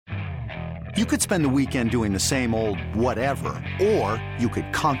You could spend the weekend doing the same old whatever, or you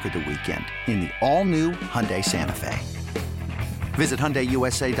could conquer the weekend in the all-new Hyundai Santa Fe. Visit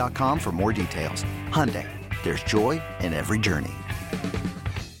HyundaiUSA.com for more details. Hyundai, there's joy in every journey.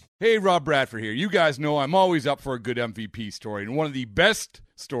 Hey, Rob Bradford here. You guys know I'm always up for a good MVP story, and one of the best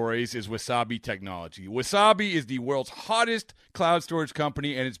stories is Wasabi Technology. Wasabi is the world's hottest cloud storage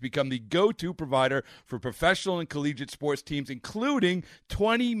company, and it's become the go-to provider for professional and collegiate sports teams, including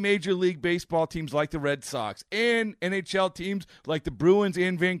 20 Major League Baseball teams like the Red Sox and NHL teams like the Bruins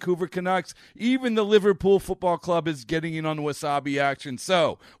and Vancouver Canucks. Even the Liverpool Football Club is getting in on the Wasabi action.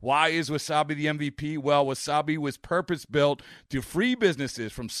 So, why is Wasabi the MVP? Well, Wasabi was purpose-built to free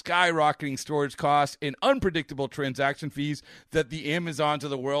businesses from skyrocketing storage costs and unpredictable transaction fees that the Amazons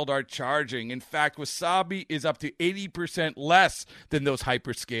of the world are charging. In fact, Wasabi is up to 80% less than those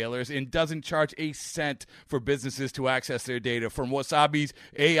hyperscalers and doesn't charge a cent for businesses to access their data. From Wasabi's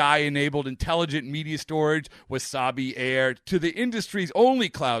AI-enabled intelligent media storage, Wasabi Air, to the industry's only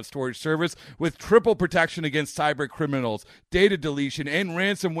cloud storage service with triple protection against cyber criminals, data deletion, and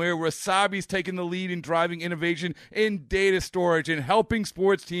ransomware, Wasabi's taken the lead in driving innovation in data storage and helping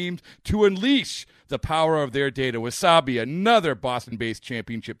sports teams to unleash the power of their data. Wasabi, another Boston-based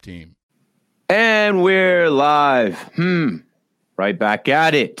championship team. And we're live. Right back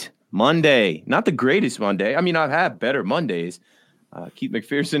at it. Monday. Not the greatest Monday. I mean, I've had better Mondays. Keith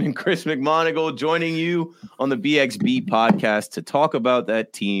McPherson and Chris McMonagle joining you on the BXB podcast to talk about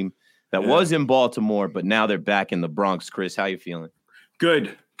that team that was in Baltimore, but now they're back in the Bronx. Chris, how you feeling?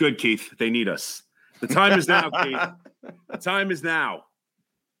 Good, Keith. They need us. The time is now, Keith. The time is now.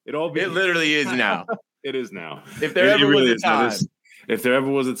 It literally is now. It is now. If there ever was a time. If there ever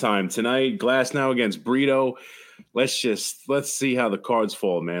was a time. Tonight, Glass now against Brito. Let's see how the cards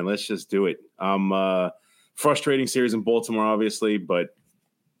fall, man. Let's just do it. Frustrating series in Baltimore, obviously, but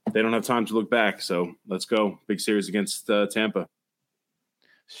they don't have time to look back. So let's go. Big series against Tampa.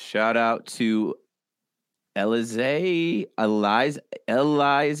 Shout out to Elizer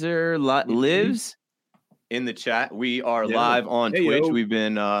lives in the chat. We are live on Twitch. We've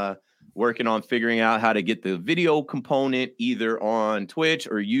been working on figuring out how to get the video component either on Twitch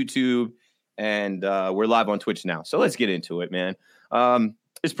or YouTube, and we're live on Twitch now. So let's get into it, man.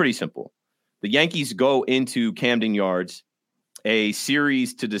 It's pretty simple. The Yankees go into Camden Yards, a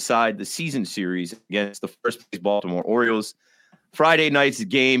series to decide the season series against the first place Baltimore Orioles. Friday night's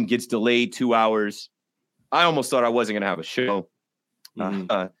game gets delayed 2 hours. I almost thought I wasn't going to have a show.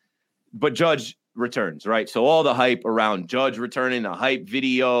 But Judge returns, right? So all the hype around Judge returning, the hype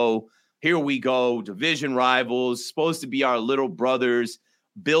video. Here we go. Division rivals, supposed to be our little brothers.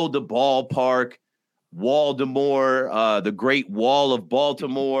 Build a ballpark. Waldemore, the Great Wall of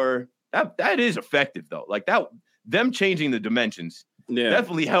Baltimore. That is effective, though. Like that, them changing the dimensions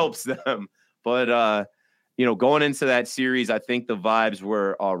definitely helps them. But, going into that series, I think the vibes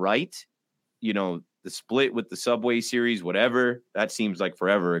were all right. The split with the Subway Series, whatever, that seems like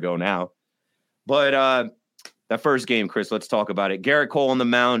forever ago now. But that first game, Chris, let's talk about it. Garrett Cole on the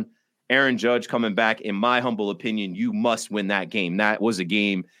mound, Aaron Judge coming back. In my humble opinion, you must win that game. That was a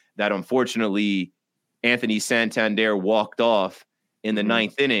game that, unfortunately, Anthony Santander walked off in the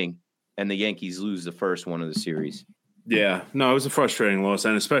ninth inning, and the Yankees lose the first one of the series. Yeah, no, it was a frustrating loss,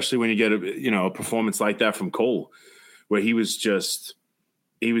 and especially when you get a performance like that from Cole, where he was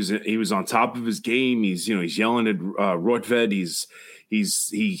on top of his game. He's yelling at Rotved.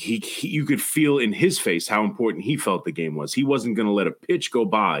 You could feel in his face how important he felt the game was. He wasn't going to let a pitch go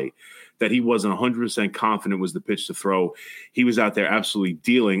by that he wasn't 100% confident was the pitch to throw. He was out there absolutely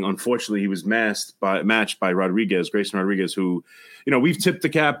dealing. Unfortunately, he was matched by Grayson Rodriguez, who, we've tipped the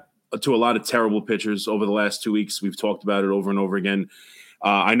cap to a lot of terrible pitchers over the last 2 weeks. We've talked about it over and over again.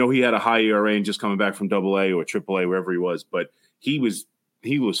 I know he had a high ERA and just coming back from AA or AAA, wherever he was, but he was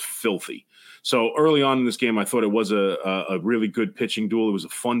filthy. So early on in this game, I thought it was a really good pitching duel. It was a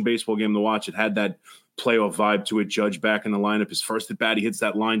fun baseball game to watch. It had that playoff vibe to it. Judge back in the lineup. His first at bat, he hits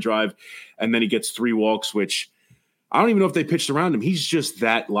that line drive, and then he gets 3 walks, which I don't even know if they pitched around him. He's just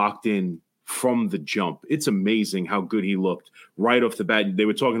that locked in from the jump. It's amazing how good he looked right off the bat. They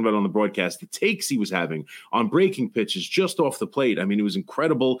were talking about on the broadcast the takes he was having on breaking pitches just off the plate. I mean, it was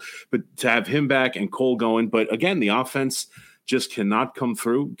incredible. But to have him back and Cole going, but again, the offense just cannot come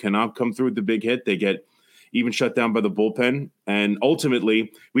through with the big hit. They get even shut down by the bullpen. And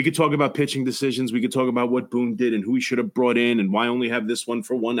ultimately, we could talk about pitching decisions. We could talk about what Boone did and who he should have brought in and why only have this one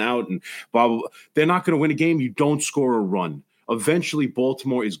for 1 out and blah, blah, blah. They're not going to win a game. You don't score a run. eventually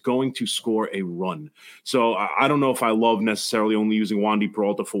Baltimore is going to score a run. So I don't know if I love necessarily only using Wandy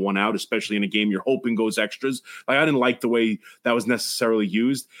Peralta for one out, especially in a game you're hoping goes extras. Like, I didn't like the way that was necessarily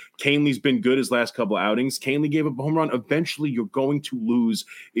used. Canley's been good his last couple of outings. Canley gave up a home run. Eventually you're going to lose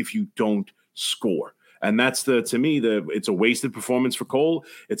if you don't score. And that's to me, it's a wasted performance for Cole.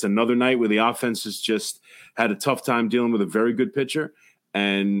 It's another night where the offense has just had a tough time dealing with a very good pitcher.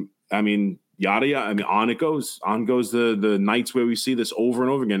 And I mean, on it goes. On goes the nights where we see this over and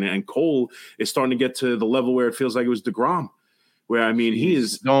over again. And Cole is starting to get to the level where it feels like it was DeGrom, where, I mean, he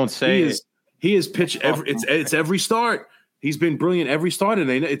is pitched it's every start. He's been brilliant every start. And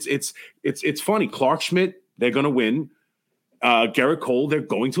it's funny. Clark Schmidt, they're going to win. Garrett Cole, they're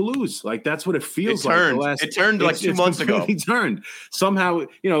going to lose. Like, that's what it feels like. It turned like 2 months ago. He turned. Somehow,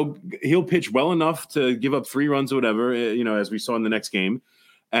 he'll pitch well enough to give up 3 runs or whatever, as we saw in the next game.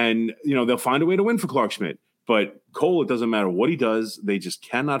 And, they'll find a way to win for Clark Schmidt. But Cole, it doesn't matter what he does. They just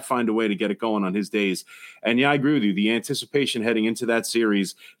cannot find a way to get it going on his days. And, yeah, I agree with you. The anticipation heading into that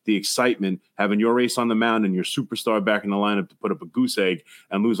series, the excitement, having your ace on the mound and your superstar back in the lineup to put up a goose egg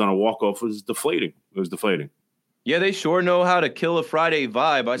and lose on a walk-off was deflating. It was deflating. Yeah, they sure know how to kill a Friday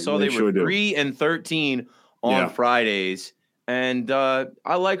vibe. I saw they were 3-13 on Fridays. And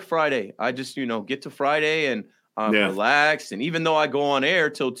I like Friday. I just, get to Friday and relax. And even though I go on air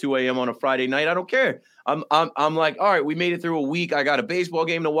till 2 a.m. on a Friday night, I don't care. I'm like, all right, we made it through a week. I got a baseball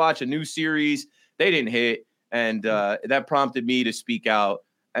game to watch, a new series. They didn't hit. And that prompted me to speak out.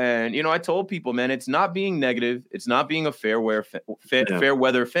 And, I told people, man, it's not being negative. It's not being a fair weather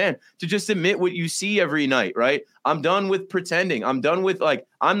fan to just admit what you see every night, right? I'm done with pretending. I'm done with,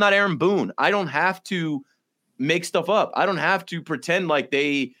 I'm not Aaron Boone. I don't have to make stuff up. I don't have to pretend like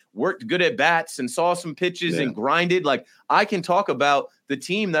they worked good at bats and saw some pitches and grinded. Like, I can talk about the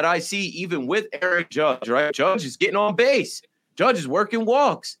team that I see even with Aaron Judge, right? Judge is getting on base. Judge is working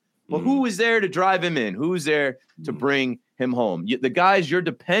walks. But who is there to drive him in? Who's there to bring him home? The guys you're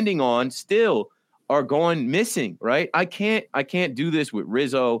depending on still are going missing, right? I can't do this with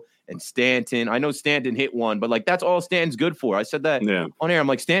Rizzo and Stanton. I know Stanton hit one, but that's all Stanton's good for. I said that on air. I'm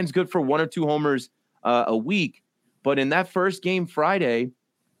like, Stanton's good for 1 or 2 homers a week. But in that first game Friday,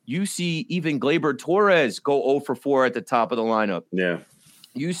 you see even Gleyber Torres go 0 for 4 at the top of the lineup. Yeah.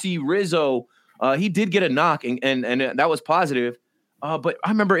 You see Rizzo, he did get a knock, and that was positive. But I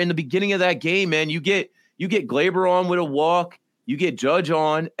remember in the beginning of that game, man, you get Gleyber on with a walk, you get Judge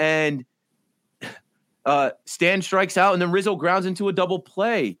on, and Stan strikes out, and then Rizzo grounds into a double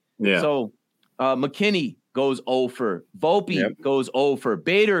play. Yeah. So McKinney goes 0 for, Volpe goes 0 for,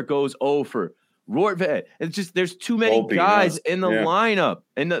 Bader goes 0 for, Rortvedt. It's just there's too many guys in the lineup,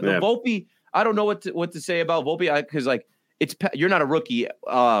 and the Volpe. I don't know what to say about Volpe because you're not a rookie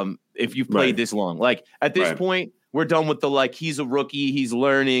if you've played this long. Like, at this point, we're done with he's a rookie, he's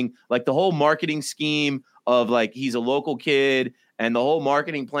learning. Like, the whole marketing scheme of he's a local kid and the whole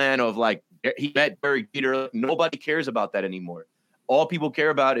marketing plan of he met Derek Jeter. Nobody cares about that anymore. All people care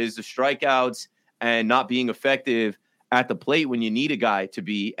about is the strikeouts and not being effective at the plate when you need a guy to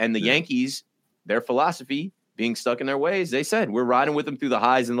be. And the Yankees, their philosophy being stuck in their ways, they said, we're riding with them through the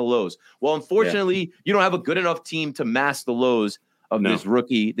highs and the lows. Well, unfortunately, you don't have a good enough team to mask the lows of this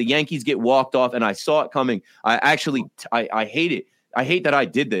rookie. The Yankees get walked off, and I saw it coming. I hate it. I hate that I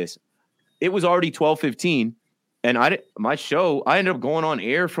did this. It was already 12:15, and I ended up going on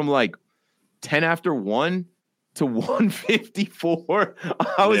air from 10 after 1 to 1:54.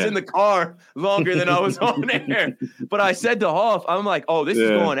 I was in the car longer than I was on air. But I said to Hoff, I'm like, oh, this is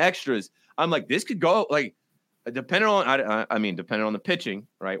going extras. I'm like, this could go depending on the pitching,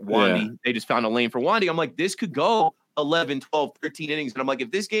 right? Wandy, they just found a lane for Wandy. I'm like, this could go 11, 12, 13 innings. And I'm like,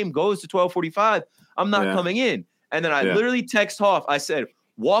 if this game goes to 12:45, I'm not coming in. And then I literally text Hoff. I said,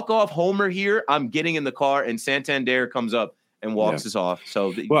 walk off homer here. I'm getting in the car, and Santander comes up and walks us off.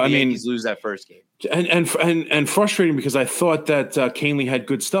 So the Yankees lose that first game. And frustrating because I thought that Canley had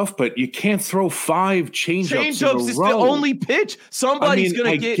good stuff, but you can't throw 5 changeups in a row. Changeups is the only pitch. Somebody's going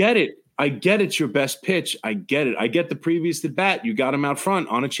to get. I get it. I get it's your best pitch. I get it. I get the previous at bat. You got him out front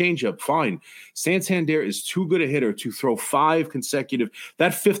on a changeup. Fine. Santander is too good a hitter to throw 5 consecutive.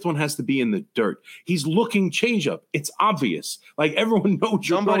 That 5th one has to be in the dirt. He's looking changeup. It's obvious. Everyone knows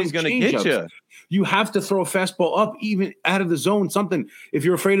somebody's going to get you. You have to throw a fastball up, even out of the zone, something. If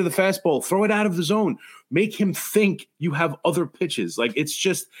you're afraid of the fastball, throw it out of the zone. Make him think you have other pitches. It's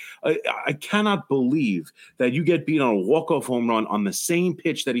just I cannot believe that you get beat on a walk-off home run on the same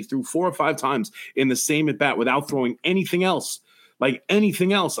pitch that he threw 4 or 5 times in the same at-bat without throwing anything else. Like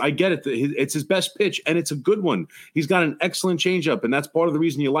anything else, I get it. It's his best pitch, and it's a good one. He's got an excellent changeup, and that's part of the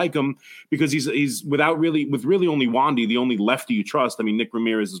reason you like him, because he's with really only Wandy, the only lefty you trust. I mean, Nick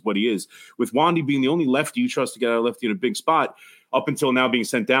Ramirez is what he is. With Wandy being the only lefty you trust to get out of lefty in a big spot, up until now being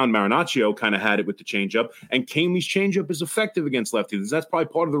sent down, Marinaccio kind of had it with the changeup, and Canely's changeup is effective against lefties. That's probably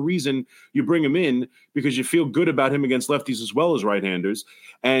part of the reason you bring him in, because you feel good about him against lefties as well as right-handers.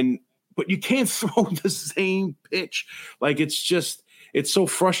 But you can't throw the same pitch. Like, it's so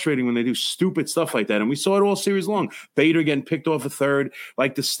frustrating when they do stupid stuff like that. And we saw it all series long. Bader getting picked off a third.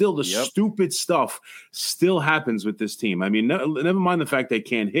 Like, the stupid stuff still happens with this team. I mean, never mind the fact they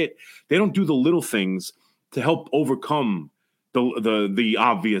can't hit. They don't do the little things to help overcome the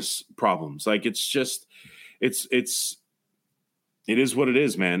obvious problems. Like, it is what it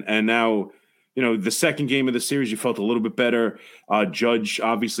is, man. And now, the second game of the series, you felt a little bit better. Judge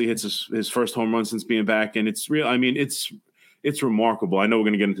obviously hits his first home run since being back, and it's real. I mean, it's remarkable. I know we're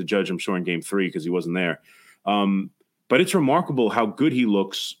going to get into Judge, I'm sure, in Game 3 because he wasn't there. But it's remarkable how good he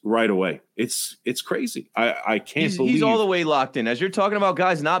looks right away. It's crazy. I can't believe he's all the way locked in. As you're talking about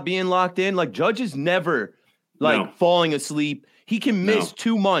guys not being locked in, like, Judge is never falling asleep. He can miss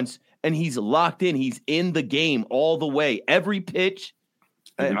 2 months and he's locked in. He's in the game all the way. Every pitch.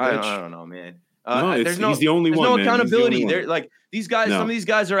 I don't know, man. He's the only one. There's no accountability. They're like, these guys. Some of these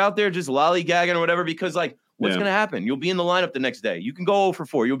guys are out there just lollygagging or whatever, because, like, what's going to happen? You'll be in the lineup the next day. You can go 0 for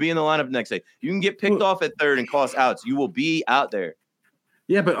 4. You'll be in the lineup the next day. You can get picked off at third and cost outs. You will be out there.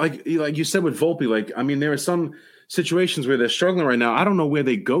 Yeah, but like you said with Volpe, like, I mean, there are some situations where they're struggling right now. I don't know where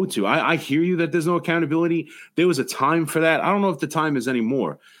they go to. I hear you that there's no accountability. There was a time for that. I don't know if the time is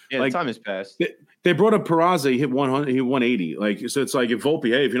anymore. Yeah, like, the time has passed. They brought up Peraza. He hit 100. He hit 180. Like, so it's like, if Volpe,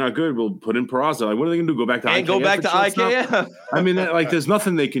 hey, if you're not good, we'll put in Peraza. Like, what are they going to do? Go back to IKF? Go back to IKF. I mean, there's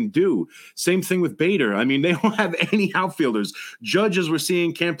nothing they can do. Same thing with Bader. I mean, they don't have any outfielders. Judges we're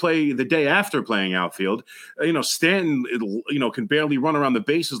seeing can't play the day after playing outfield. Stanton, can barely run around the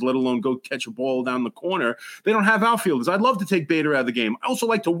bases, let alone go catch a ball down the corner. They don't have outfielders. I'd love to take Bader out of the game. I also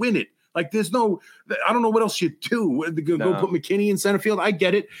like to win it. Like, I don't know what else you do. Go put McKinney in center field. I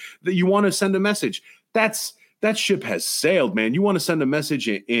get it that you want to send a message. That ship has sailed, man. You want to send a message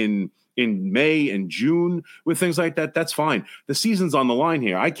in May and June with things like that. That's fine. The season's on the line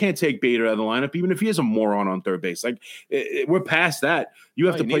here. I can't take Bader out of the lineup, even if he is a moron on third base. Like, we're past that. You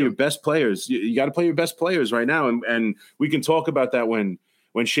have to play your best players. You got to play your best players right now. And we can talk about that when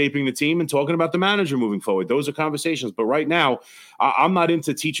shaping the team and talking about the manager moving forward. Those are conversations. But right now, I'm not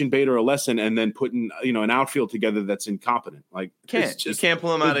into teaching Bader a lesson and then putting an outfield together that's incompetent. Like, you can't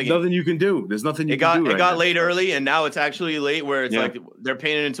pull him out again. There's nothing you can do. There's nothing you can do. It got late early, and now it's actually late where it's like they're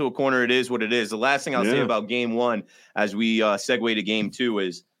painted into a corner. It is what it is. The last thing I'll say about Game 1 as we segue to Game 2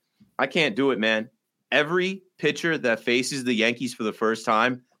 is I can't do it, man. Every pitcher that faces the Yankees for the first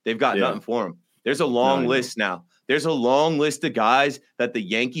time, they've got nothing for them. There's a long list now. There's a long list of guys that the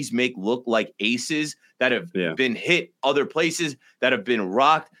Yankees make look like aces that have been hit other places, that have been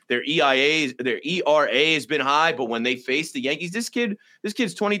rocked. Their ERA has been high, but when they face the Yankees, this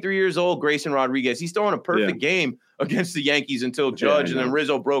kid's 23 years old, Grayson Rodriguez. He's throwing a perfect game against the Yankees until Judge and then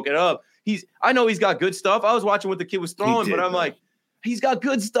Rizzo broke it up. I know he's got good stuff. I was watching what the kid was throwing, but I'm like, he's got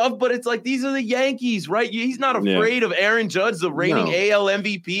good stuff, but it's like, these are the Yankees, right? He's not afraid of Aaron Judge, the reigning AL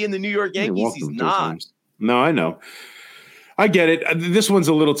MVP in the New York Yankees. He's not. No, I know. I get it. This one's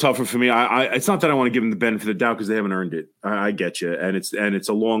a little tougher for me. It's not that I want to give them the benefit of the doubt because they haven't earned it. I get you, and it's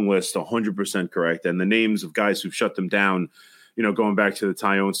a long list, 100% correct. And the names of guys who've shut them down, going back to the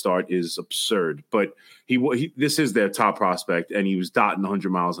Tyone start, is absurd. But this is their top prospect, and he was dotting 100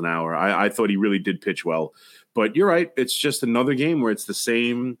 miles an hour. I thought he really did pitch well. But you're right. It's just another game where it's the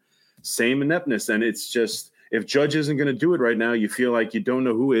same ineptness, and it's just. If Judge isn't going to do it right now, you feel like you don't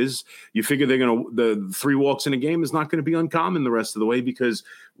know who is. You figure the 3 walks in a game is not going to be uncommon the rest of the way because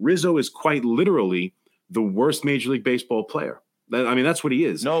Rizzo is quite literally the worst Major League Baseball player. I mean, that's what he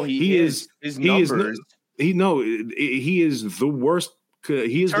is. No, he is. His numbers. He is the worst.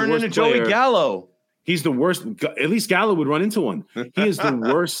 He is the worst into Joey Gallo. He's the worst. At least Gallo would run into one. He is the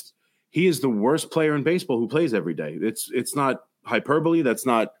worst. He is the worst player in baseball who plays every day. It's not hyperbole. That's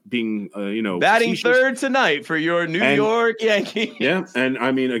not being, batting facetious. Third tonight for your New York Yankees. Yeah, and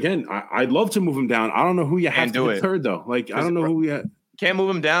I mean, again, I'd love to move him down. I don't know who you have to hit third though. Like, I don't know who you can't move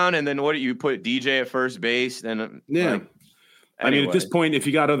him down. And then what do you put DJ at first base? Then anyway. I mean, at this point, if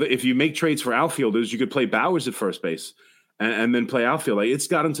you make trades for outfielders, you could play Bowers at first base. And then play outfield. Like, it's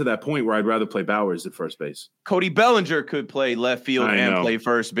gotten to that point where I'd rather play Bowers at first base. Cody Bellinger could play left field and play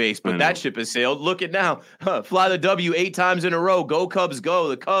first base, but that ship has sailed. Look at now. Fly the W 8 times in a row. Go Cubs, go.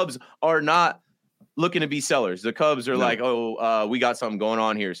 The Cubs are not looking to be sellers. The Cubs are like, we got something going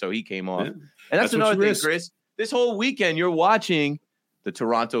on here. So he came off. Yeah. And that's another thing, Chris. This whole weekend, you're watching the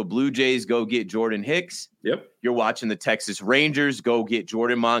Toronto Blue Jays go get Jordan Hicks. Yep. You're watching the Texas Rangers go get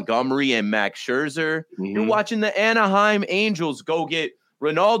Jordan Montgomery and Max Scherzer. Mm-hmm. You're watching the Anaheim Angels go get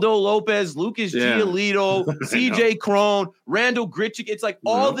Ronaldo Lopez, Lucas Giolito, CJ Cron, Randall Grichuk. It's like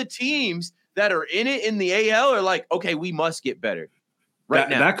all the teams that are in it in the AL are like, okay, we must get better.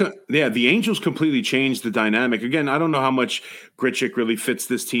 The Angels completely changed the dynamic. Again, I don't know how much Grichuk really fits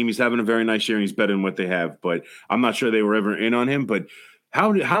this team. He's having a very nice year and he's better than what they have, but I'm not sure they were ever in on him. But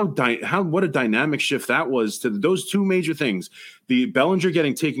what a dynamic shift that was to those two major things: the Bellinger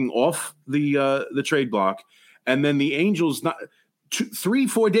getting taken off the trade block, and then the Angels not.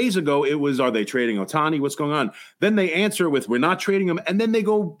 3-4 days ago, it was, are they trading Ohtani? What's going on? Then they answer with, we're not trading him, and then they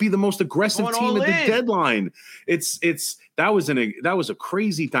go be the most aggressive team at the deadline. That was a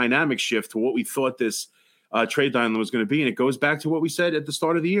crazy dynamic shift to what we thought this trade deadline was going to be, and it goes back to what we said at the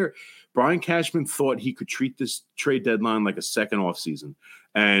start of the year. Brian Cashman thought he could treat this trade deadline like a second off season,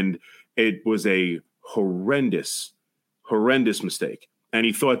 and it was a horrendous mistake. And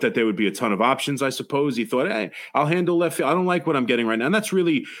he thought that there would be a ton of options, I suppose. He thought, hey, I'll handle left field. I don't like what I'm getting right now. And that's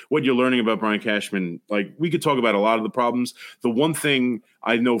really what you're learning about Brian Cashman. Like, we could talk about a lot of the problems. The one thing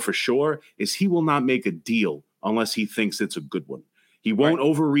I know for sure is he will not make a deal unless he thinks it's a good one. He won't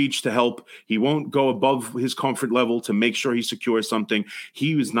overreach to help. He won't go above his comfort level to make sure he secures something.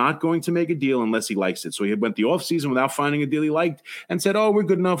 He was not going to make a deal unless he likes it. So he went the offseason without finding a deal he liked and said, we're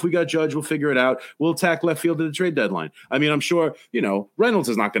good enough. We got Judge. We'll figure it out. We'll attack left field at the trade deadline. I mean, I'm sure, Reynolds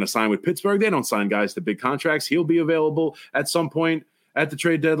is not going to sign with Pittsburgh. They don't sign guys to big contracts. He'll be available at some point at the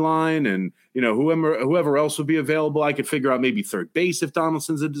trade deadline, and whoever else will be available. I could figure out maybe third base if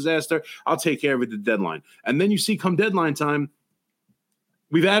Donaldson's a disaster. I'll take care of it at the deadline. And then you see come deadline time,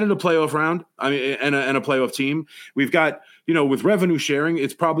 we've added a playoff round, and a playoff team. We've got, with revenue sharing,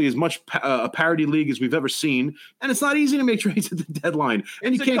 it's probably as much a parity league as we've ever seen, and it's not easy to make trades at the deadline.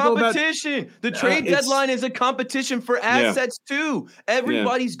 And it's a competition. The trade deadline is a competition for assets too.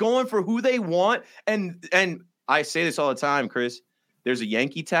 Everybody's going for who they want, and I say this all the time, Chris. There's a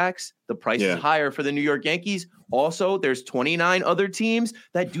Yankee tax. The price is higher for the New York Yankees. Also, there's 29 other teams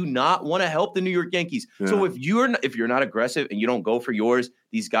that do not want to help the New York Yankees. Yeah. So if you're not aggressive and you don't go for yours,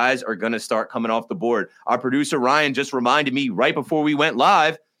 these guys are going to start coming off the board. Our producer Ryan just reminded me right before we went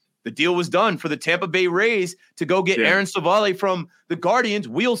live, the deal was done for the Tampa Bay Rays to go get Aaron Savale from the Guardians.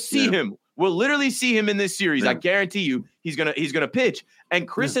 We'll see him. We'll literally see him in this series. I guarantee you he's gonna pitch. And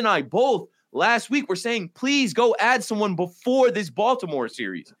Chris and I both last week were saying, please go add someone before this Baltimore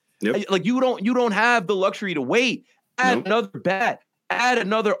series. Yep. Like you don't have the luxury to wait. Add another bat, add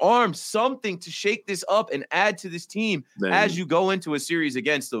another arm, something to shake this up and add to this team as you go into a series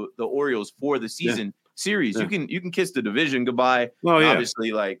against the Orioles for the season series. Yeah. You can kiss the division goodbye. Well,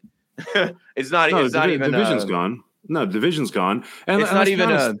 obviously, like it's not even division's gone. No, division's gone, and it's not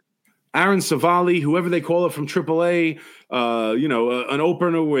even Aaron Savale, whoever they call it from AAA, an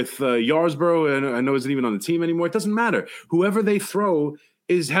opener with Yarsborough, and I know isn't even on the team anymore. It doesn't matter. Whoever they throw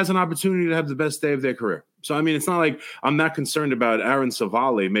has an opportunity to have the best day of their career. So, I mean, it's not like I'm not concerned about Aaron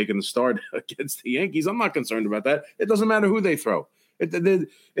Savale making the start against the Yankees. I'm not concerned about that. It doesn't matter who they throw. It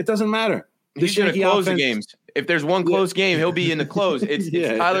doesn't matter. He's going to close the games. If there's one close game, he'll be in the close. It's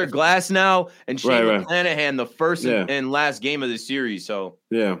Tyler Glass now and Shane McClanahan, the first and last game of the series. So,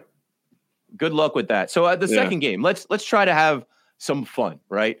 good luck with that. So, at the second game, let's try to have some fun,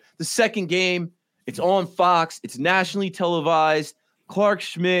 right? The second game, it's on Fox. It's nationally televised. Clark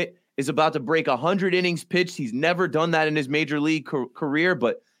Schmidt is about to break 100 innings pitched. He's never done that in his major league career,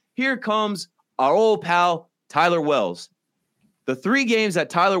 but here comes our old pal, Tyler Wells. The 3 games that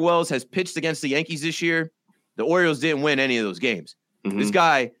Tyler Wells has pitched against the Yankees this year, the Orioles didn't win any of those games. Mm-hmm. This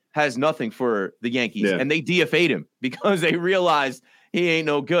guy has nothing for the Yankees, and they DFA'd him because they realized he ain't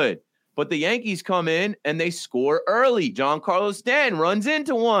no good. But the Yankees come in and they score early. Giancarlo Stanton runs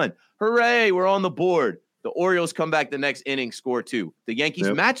into one. Hooray, we're on the board. The Orioles come back the next inning, score 2. The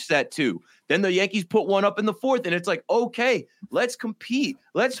Yankees match that 2. Then the Yankees put one up in the 4th, and it's like, okay, let's compete.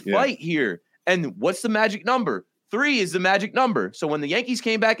 Let's fight here. And what's the magic number? 3 is the magic number. So when the Yankees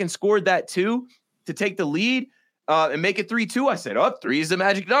came back and scored that 2 to take the lead and make it 3-2, I said, 3 is the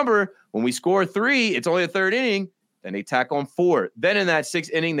magic number. When we score 3, it's only the 3rd inning. Then they tack on 4. Then in that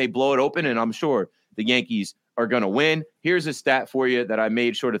 6th inning, they blow it open, and I'm sure the Yankees are going to win. Here's a stat for you that I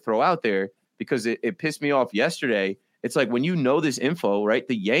made sure to throw out there because it pissed me off yesterday. It's like when you know this info, right,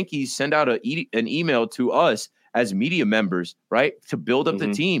 the Yankees send out an email to us as media members, right, to build up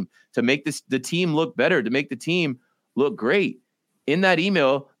the team, to make the team look better, to make the team look great. In that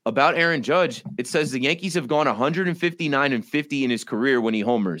email, about Aaron Judge, it says the Yankees have gone 159-50 in his career when he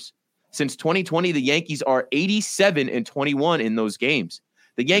homers. Since 2020, the Yankees are 87-21 in those games.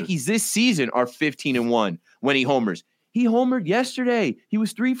 The Yankees this season are 15-1 when he homers. He homered yesterday. He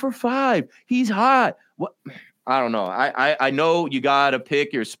was 3 for 5. He's hot. What? I don't know. I know you got to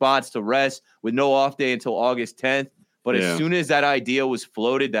pick your spots to rest with no off day until August 10th. But as soon as that idea was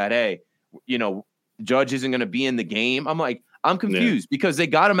floated that, hey, Judge isn't going to be in the game, I'm like, I'm confused because they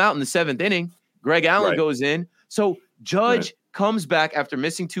got him out in the 7th inning. Greg Allen goes in. So Judge comes back after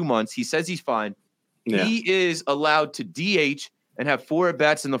missing 2 months. He says he's fine. Yeah. He is allowed to DH and have 4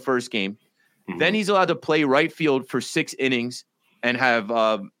 at-bats in the first game. Mm-hmm. Then he's allowed to play right field for 6 innings and have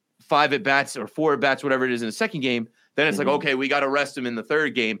 5 at-bats or 4 at-bats, whatever it is, in the second game. Then it's like, okay, we got to rest him in the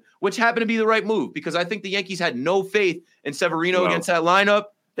third game, which happened to be the right move because I think the Yankees had no faith in Severino against that lineup.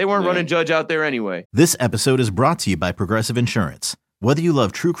 They weren't running Judge out there anyway. This episode is brought to you by Progressive Insurance. Whether you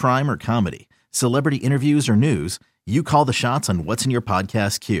love true crime or comedy, celebrity interviews or news, you call the shots on what's in your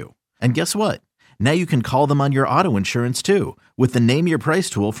podcast queue. And guess what? Now you can call them on your auto insurance too with the Name Your Price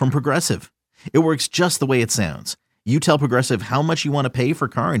tool from Progressive. It works just the way it sounds. You tell Progressive how much you want to pay for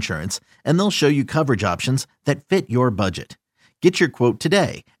car insurance, and they'll show you coverage options that fit your budget. Get your quote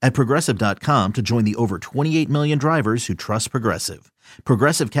today at Progressive.com to join the over 28 million drivers who trust Progressive.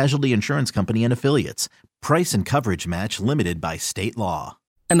 Progressive Casualty Insurance Company and Affiliates. Price and coverage match limited by state law.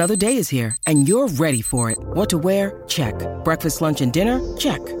 Another day is here, and you're ready for it. What to wear? Check. Breakfast, lunch, and dinner?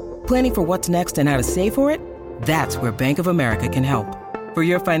 Check. Planning for what's next and how to save for it? That's where Bank of America can help. For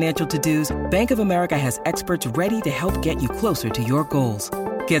your financial to-dos, Bank of America has experts ready to help get you closer to your goals.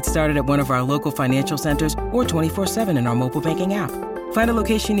 Get started at one of our local financial centers or 24/7 in our mobile banking app. Find a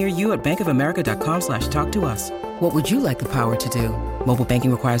location near you at bankofamerica.com/talktous. What would you like the power to do? Mobile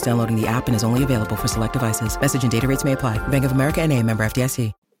banking requires downloading the app and is only available for select devices. Message and data rates may apply. Bank of America N.A., member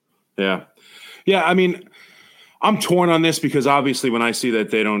FDIC. Yeah. I mean, I'm torn on this because obviously when I see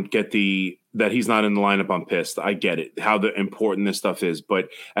that they don't get that he's not in the lineup, I'm pissed. I get it, how important this stuff is. But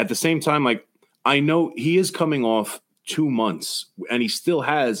at the same time, like, I know he is coming off 2 months and he still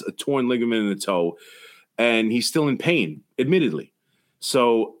has a torn ligament in the toe and he's still in pain, admittedly.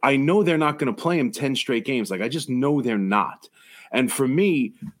 So I know they're not going to play him 10 straight games. Like, I just know they're not. And for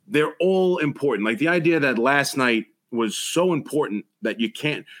me, they're all important. Like, the idea that last night was so important that you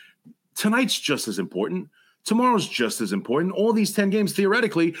can't – tonight's just as important. Tomorrow's just as important. All these 10 games,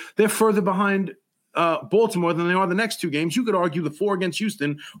 theoretically, they're further behind Baltimore than they are the next 2 games. You could argue the 4 against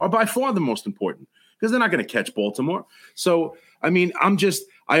Houston are by far the most important because they're not going to catch Baltimore. So, I mean,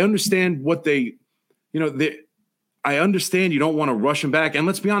 I understand what I understand you don't want to rush him back. And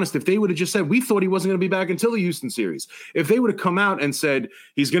let's be honest, if they would have just said, we thought he wasn't going to be back until the Houston series. If they would have come out and said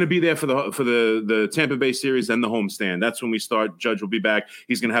he's going to be there for the Tampa Bay series and the homestand, that's when we start. Judge will be back.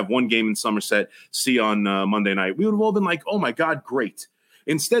 He's going to have 1 game in Somerset. See you on Monday night. We would have all been like, oh my God, great.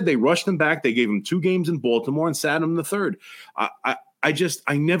 Instead, they rushed him back. They gave him 2 games in Baltimore and sat him in the 3rd.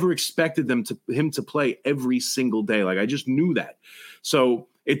 I never expected him to play every single day. Like, I just knew that. So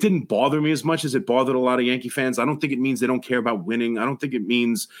it didn't bother me as much as it bothered a lot of Yankee fans. I don't think it means they don't care about winning. I don't think it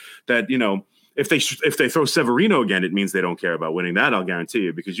means that, if they throw Severino again, it means they don't care about winning. That I'll guarantee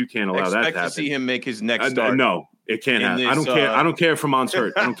you, because you can't allow that to happen. Expect to see him make his next start. No, it can't happen. I don't care. I don't care if Ramon's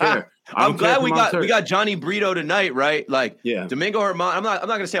hurt. I don't care. I'm glad we got Johnny Brito tonight, right? Like, Domingo Germán. I'm not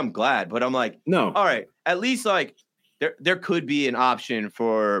gonna say I'm glad, but I'm like, no. All right, at least like there could be an option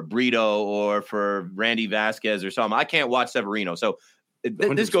for Brito or for Randy Vasquez or something. I can't watch Severino, so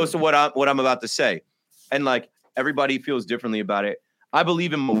this goes to what I'm about to say, and like everybody feels differently about it. I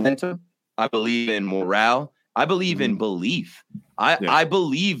believe in momentum. I believe in morale. I believe in belief. I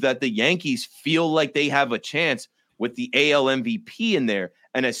believe that the Yankees feel like they have a chance with the AL MVP in there.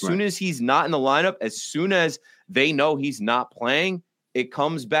 And as soon as he's not in the lineup, as soon as they know he's not playing, it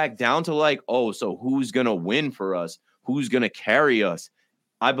comes back down to like, oh, so who's going to win for us? Who's going to carry us?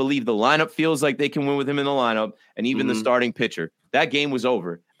 I believe the lineup feels like they can win with him in the lineup, and even the starting pitcher. That game was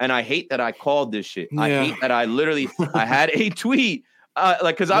over. And I hate that I called this shit. Yeah. I hate that I had a tweet.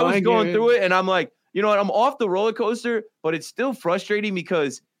 Because I was going through it and I'm like, you know what? I'm off the roller coaster, but it's still frustrating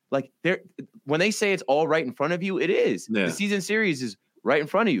because like when they say it's all right in front of you, it is. Yeah. The season series is right in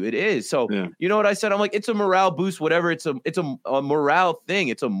front of you. It is. So you know what I said? I'm like, it's a morale boost, whatever. It's a morale thing.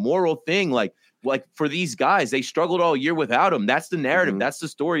 It's a moral thing. Like for these guys, they struggled all year without him. That's the narrative. That's the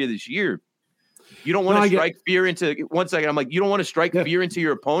story of this year. You don't want to strike fear into 1 second. I'm like, you don't want to strike fear into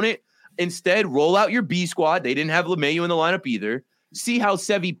your opponent. Instead, roll out your B squad. They didn't have LeMahieu in the lineup either. See how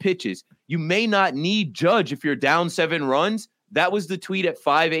Sevy pitches. You may not need Judge if you're down 7 runs. That was the tweet at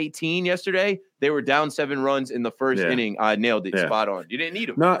 5:18 yesterday. They were down 7 runs in the first inning. I nailed it spot on. You didn't need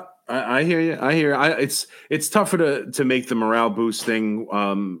them. No, I hear you. It's tougher to make the morale boost thing,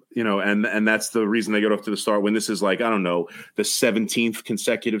 and that's the reason they get off to the start when this is like, I don't know, the 17th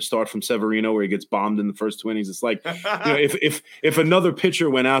consecutive start from Severino where he gets bombed in the first 2 innings. It's like, if another pitcher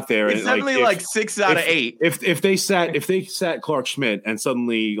went out there, it's definitely like 6 out of 8. If they sat Clark Schmidt and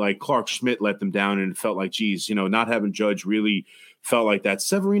suddenly like Clark Schmidt let them down and it felt like, geez, not having Judge really felt like that.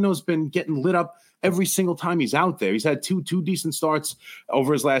 Severino's been getting lit up every single time he's out there. He's had two decent starts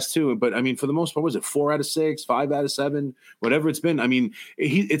over his last 2. But, I mean, for the most part, was it 4 out of 6, 5 out of 7, whatever it's been? I mean,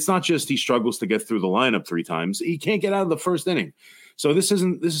 it's not just he struggles to get through the lineup 3 times. He can't get out of the first inning. So this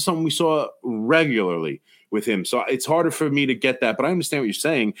is something we saw regularly with him. So it's harder for me to get that. But I understand what you're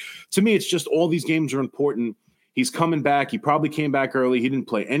saying. To me, it's just all these games are important. He's coming back. He probably came back early. He didn't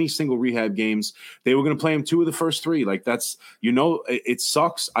play any single rehab games. They were going to play him 2 of the first 3. Like that's, it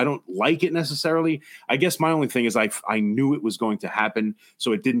sucks. I don't like it necessarily. I guess my only thing is I knew it was going to happen.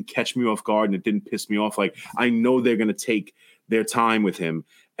 So it didn't catch me off guard and it didn't piss me off. Like I know they're going to take their time with him.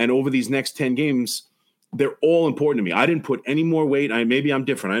 And over these next 10 games, they're all important to me. I didn't put any more weight. Maybe I'm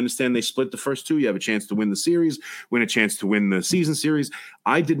different. I understand they split the first 2. You have a chance to win the series, win a chance to win the season series.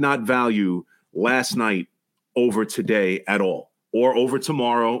 I did not value last night over today at all, or over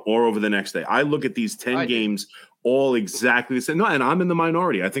tomorrow, or over the next day. I look at these 10 games all exactly the same. No, and I'm in the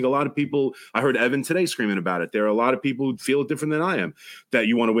minority. I think a lot of people, I heard Evan today screaming about it. There are a lot of people who feel different than I am, that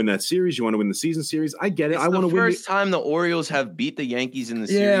you want to win that series, you want to win the season series. I get it. I want to win. First time the Orioles have beat the Yankees in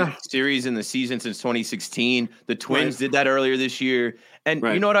the series in the season since 2016. The Twins did that earlier this year. And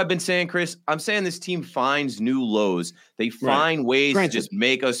you know what I've been saying, Chris? I'm saying this team finds new lows. They find ways to just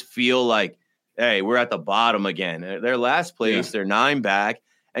make us feel like, hey, we're at the bottom again. They're last place. They're 9 back.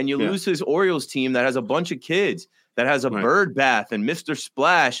 And you lose to this Orioles team that has a bunch of kids, that has a bird bath and Mr.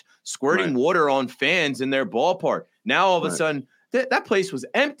 Splash squirting water on fans in their ballpark. Now, all of a sudden, that place was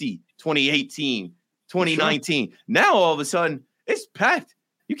empty 2018, 2019. Sure. Now, all of a sudden, it's packed.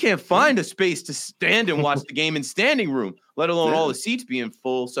 You can't find a space to stand and watch the game in standing room, let alone all the seats being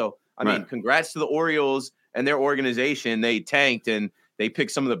full. So, I mean, congrats to the Orioles and their organization. They tanked and they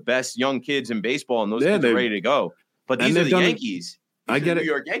picked some of the best young kids in baseball, and those kids are ready to go. But these are the Yankees. I get it. New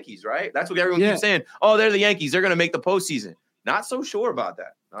York Yankees, right? That's what everyone keeps saying. Oh, they're the Yankees. They're going to make the postseason. Not so sure about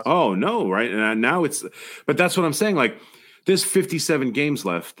that. No, right? And now but that's what I'm saying. Like, there's 57 games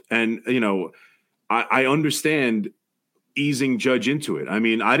left, and I understand easing Judge into it. I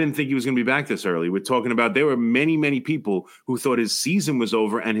mean, I didn't think he was going to be back this early. We're talking about there were many, many people who thought his season was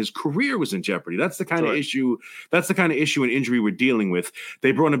over and his career was in jeopardy. That's the kind of issue. That's the kind of issue and injury we're dealing with.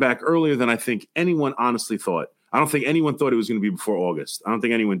 They brought him back earlier than I think anyone honestly thought. I don't think anyone thought it was going to be before August. I don't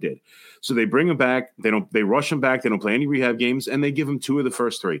think anyone did. So they bring him back. They rush him back. They don't play any rehab games, and they give him 2 of the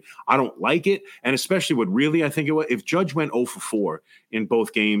first 3. I don't like it, and especially what really I think it was, if Judge went 0 for 4 in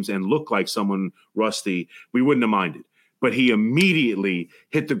both games and looked like someone rusty, we wouldn't have minded. But he immediately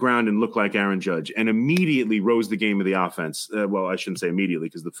hit the ground and looked like Aaron Judge and immediately rose the game of the offense. Well, I shouldn't say immediately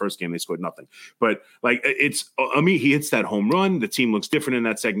because the first game they scored nothing. But he hits that home run. The team looks different in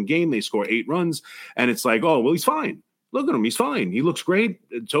that second game. They score 8 runs. And it's like, oh, well, he's fine. Look at him. He's fine. He looks great.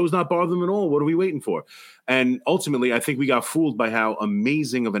 Toes not bothering him at all. What are we waiting for? And ultimately, I think we got fooled by how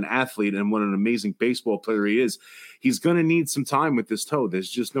amazing of an athlete and what an amazing baseball player he is. He's going to need some time with this toe. There's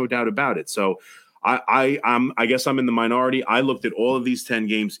just no doubt about it. So I guess I'm in the minority. I looked at all of these 10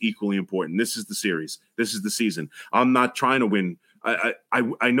 games equally important. This is the series. This is the season. I'm not trying to win.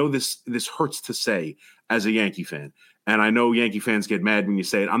 I know this hurts to say as a Yankee fan, and I know Yankee fans get mad when you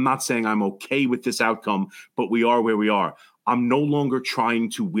say it. I'm not saying I'm okay with this outcome, but we are where we are. I'm no longer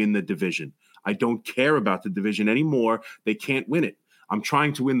trying to win the division. I don't care about the division anymore. They can't win it. I'm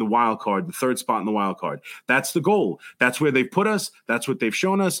trying to win the wild card, the 3rd spot in the wild card. That's the goal. That's where they've put us. That's what they've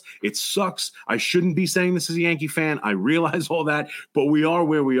shown us. It sucks. I shouldn't be saying this as a Yankee fan. I realize all that, but we are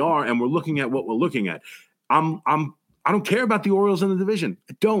where we are, and we're looking at what we're looking at. I don't care about the Orioles in the division.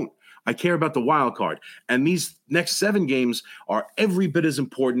 I don't. I care about the wild card. And these next 7 games are every bit as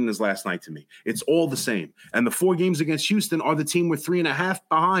important as last night to me. It's all the same. And the 4 games against Houston are the team we're 3.5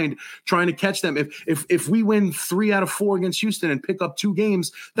 behind trying to catch them. If we win 3 out of 4 against Houston and pick up 2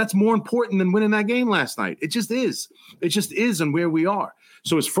 games, that's more important than winning that game last night. It just is. It just is and where we are.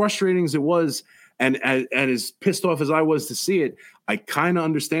 So as frustrating as it was and as pissed off as I was to see it, I kind of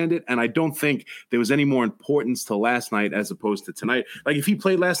understand it, and I don't think there was any more importance to last night as opposed to tonight. Like, if he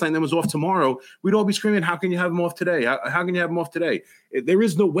played last night and then was off tomorrow, we'd all be screaming, how can you have him off today? How can you have him off today? There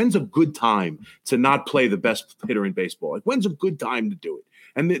is no – when's a good time to not play the best hitter in baseball? Like, when's a good time to do it?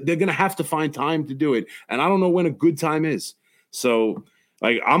 And they're going to have to find time to do it, and I don't know when a good time is. So,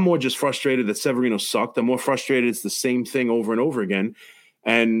 like, I'm more just frustrated that Severino sucked. I'm more frustrated it's the same thing over and over again.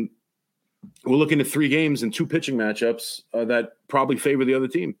 And we're looking at 3 games and 2 pitching matchups that probably favor the other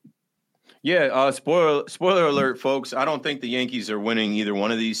team. Yeah, spoiler alert, folks. I don't think the Yankees are winning either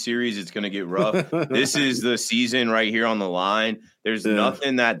one of these series. It's going to get rough. This is the season right here on the line. There's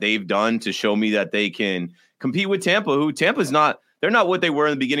nothing that they've done to show me that they can compete with Tampa, who Tampa's not – they're not what they were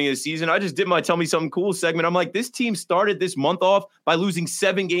in the beginning of the season. I just did my Tell Me Something Cool segment. I'm like, this team started this month off by losing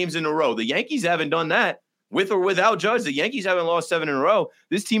 7 games in a row. The Yankees haven't done that with or without Judge. The Yankees haven't lost 7 in a row.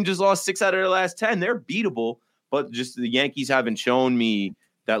 This team just lost 6 out of their last 10. They're beatable, but just the Yankees haven't shown me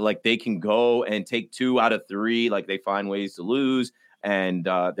that, like, they can go and take 2 out of 3. Like, they find ways to lose, and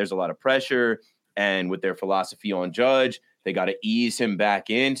there's a lot of pressure. And with their philosophy on Judge, they got to ease him back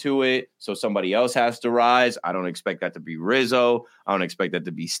into it, so somebody else has to rise. I don't expect that to be Rizzo. I don't expect that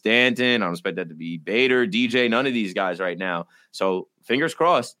to be Stanton. I don't expect that to be Bader, DJ, none of these guys right now. So fingers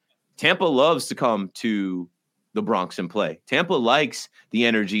crossed. Tampa loves to come to the Bronx and play. Tampa likes the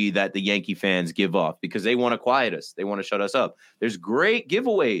energy that the Yankee fans give off because they want to quiet us. They want to shut us up. There's great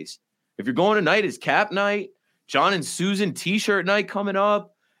giveaways. If you're going tonight, it's Cap night, John and Susan t-shirt night coming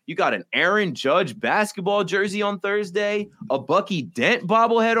up. You got an Aaron Judge basketball jersey on Thursday, a Bucky Dent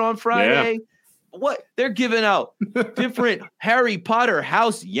bobblehead on Friday. Yeah. What? They're giving out different Harry Potter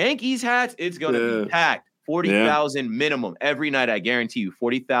house Yankees hats. It's going to be packed. 40,000 minimum every night. I guarantee you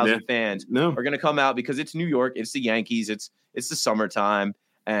 40,000 fans are going to come out because it's New York. It's the Yankees. It's the summertime.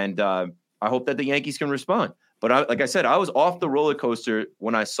 And I hope that the Yankees can respond. But like I said, I was off the roller coaster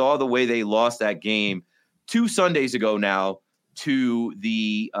when I saw the way they lost that game 2 Sundays ago now to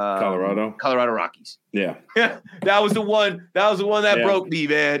the Colorado Rockies. Yeah. That was the one that broke me,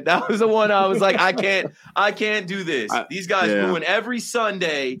 man. That was the one I was like, I can't do this. These guys ruin every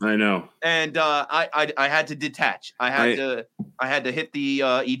Sunday. I know. And I had to detach. I had to hit the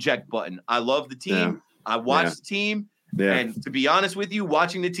eject button. I love the team. Yeah. I watched the team. Yeah. And to be honest with you,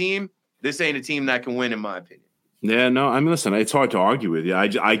 watching the team, this ain't a team that can win, in my opinion. Yeah, no, I mean, listen, it's hard to argue with you.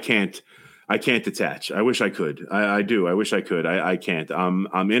 I can't detach. I wish I could. I do. I wish I could. I can't.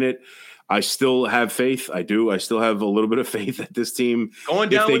 I'm in it. I still have faith. I do. I still have a little bit of faith that this team, going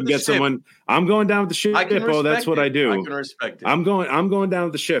down, if they can get someone, I'm going down with the ship. Oh, that's what I do. I can respect it. I'm going down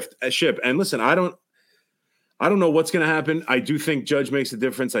with the ship. And listen, I don't know what's going to happen. I do think Judge makes a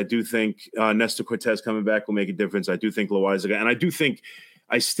difference. I do think Nestor Cortez coming back will make a difference. I do think Loaiza, and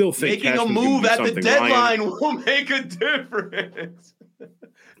I still think making a move at the deadline will make a difference.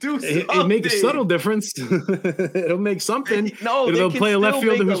 It'll make a subtle difference. It'll make something. It'll play a left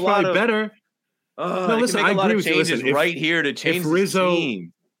fielder who's probably better. No, listen, I agree with you. Listen, right here to change Rizzo, the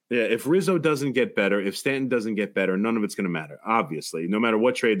team. Yeah, if Rizzo doesn't get better, if Stanton doesn't get better, none of it's going to matter, obviously, no matter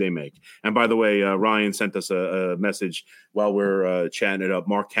what trade they make. And by the way, Ryan sent us a message while we're chatting it up.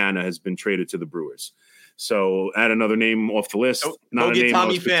 Mark Canha has been traded to the Brewers. So add another name off the list. Go get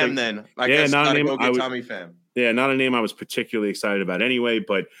Tommy Pham then. I guess not a name. Go get Tommy Pham. Yeah, not a name I was particularly excited about anyway.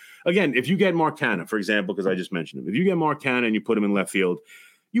 But again, if you get Mark Canha, for example, because I just mentioned him, if you get Mark Canha and you put him in left field,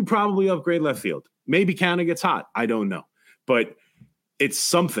 you probably upgrade left field. Maybe Canha gets hot. I don't know. But it's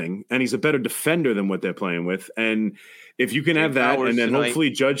something, and he's a better defender than what they're playing with. And if you can have that, and then hopefully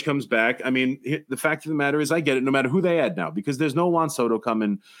Judge comes back. I mean, the fact of the matter is I get it no matter who they add now, because there's no Juan Soto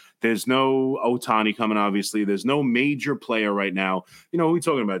coming. There's no Ohtani coming, obviously. There's no major player right now. You know, we're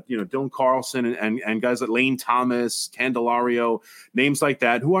talking about, Dylan Carlson and guys like Lane Thomas, Candelario, names like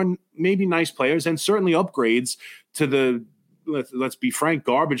that, who are maybe nice players and certainly upgrades to the, let's be frank,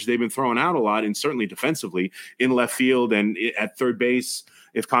 garbage they've been throwing out a lot, and certainly defensively in left field and at third base.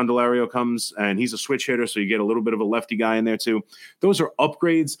 If Candelario comes, and he's a switch hitter, so you get a little bit of a lefty guy in there too. Those are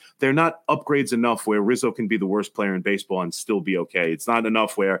upgrades. They're not upgrades enough where Rizzo can be the worst player in baseball and still be okay. It's not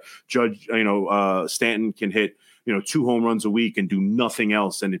enough where Stanton can hit 2 home runs a week and do nothing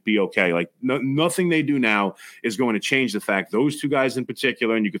else and it be okay. Like nothing they do now is going to change the fact those 2 guys in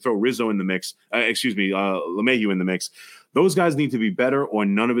particular, and you could throw Rizzo in the mix, LeMahieu in the mix. Those guys need to be better, or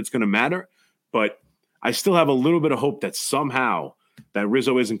none of it's going to matter. But I still have a little bit of hope that somehow that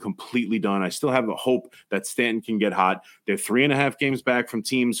Rizzo isn't completely done. I still have a hope that Stanton can get hot. They're 3.5 games back from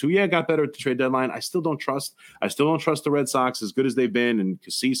teams who, got better at the trade deadline. I still don't trust the Red Sox as good as they've been, and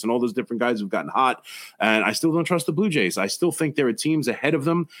Cassis and all those different guys who've gotten hot. And I still don't trust the Blue Jays. I still think there are teams ahead of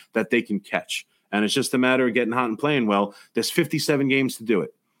them that they can catch. And it's just a matter of getting hot and playing well. There's 57 games to do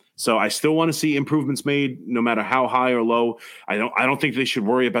it. So I still want to see improvements made no matter how high or low. I don't think they should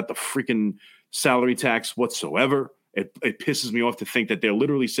worry about the freaking salary tax whatsoever. It pisses me off to think that they're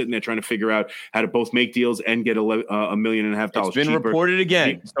literally sitting there trying to figure out how to both make deals and get $1.5 million It's been cheaper. Reported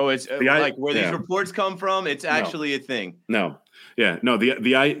again. So it's like where these reports come from, it's actually a thing. No. Yeah, no,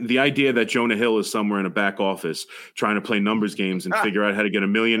 the idea that Jonah Hill is somewhere in a back office trying to play numbers games and figure out how to get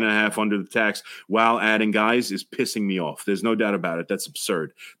 $1.5 million under the tax while adding guys is pissing me off. There's no doubt about it. That's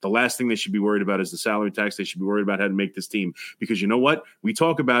absurd. The last thing they should be worried about is the salary tax. They should be worried about how to make this team, because you know what? We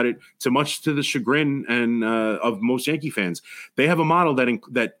talk about it too much to the chagrin and of most Yankee fans. They have a model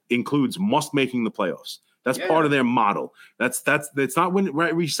that includes must making the playoffs. That's part of their model. That's not when,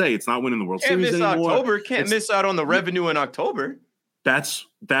 right? We say it's not winning the World Series anymore. Can't miss out on the revenue in October. That's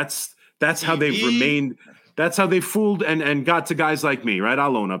how they've remained. That's how they fooled and got to guys like me, right?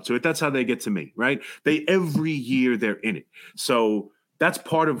 I'll own up to it. That's how they get to me, right? Every year they're in it. So that's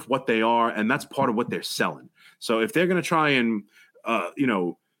part of what they are, and that's part of what they're selling. So if they're going to try and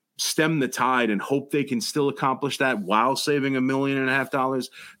stem the tide and hope they can still accomplish that while saving $1.5 million,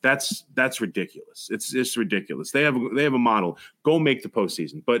 that's ridiculous. It's ridiculous. They have a model. Go make the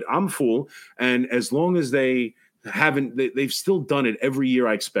postseason. But I'm a fool, and as long as they've still done it every year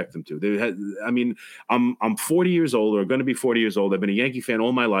I expect them to. I'm 40 years old, or going to be 40 years old. I've been a Yankee fan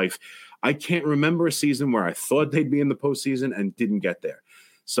all my life. I can't remember a season where I thought they'd be in the postseason and didn't get there.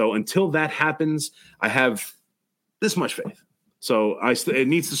 So until that happens, I have this much faith. So it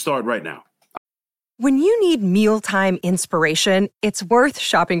needs to start right now. When you need mealtime inspiration, it's worth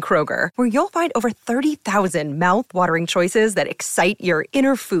shopping Kroger, where you'll find over 30,000 mouth-watering choices that excite your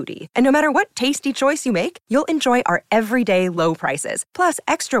inner foodie. And no matter what tasty choice you make, you'll enjoy our everyday low prices, plus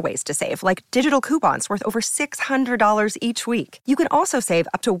extra ways to save, like digital coupons worth over $600 each week. You can also save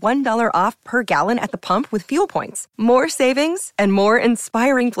up to $1 off per gallon at the pump with fuel points. More savings and more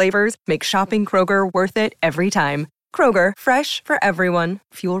inspiring flavors make shopping Kroger worth it every time. Kroger, fresh for everyone.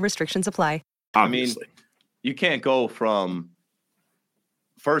 Fuel restrictions apply. Obviously. I mean, you can't go from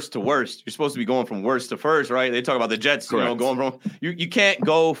first to worst. You're supposed to be going from worst to first, right? They talk about the Jets, Correct. Going from you can't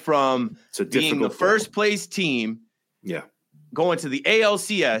go from being the first place team, going to the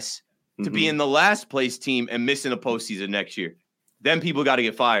ALCS to being the last place team and missing a postseason next year. Then people got to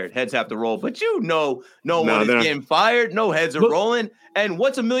get fired. Heads have to roll. But no one is getting fired. No heads are rolling. And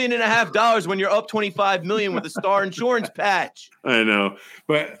what's $1.5 million when you're up $25 million with a Star Insurance patch? I know,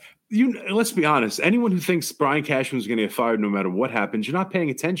 but let's be honest. Anyone who thinks Brian Cashman is going to get fired no matter what happens, you're not paying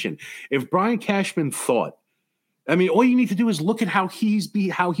attention. If Brian Cashman thought, all you need to do is look at how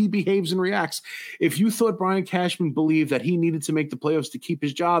he behaves and reacts. If you thought Brian Cashman believed that he needed to make the playoffs to keep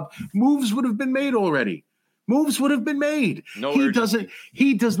his job, moves would have been made already. Moves would have been made.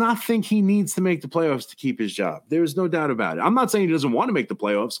 He does not think he needs to make the playoffs to keep his job. There is no doubt about it. I'm not saying he doesn't want to make the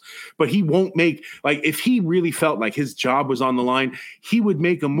playoffs, but he won't make, if he really felt like his job was on the line, he would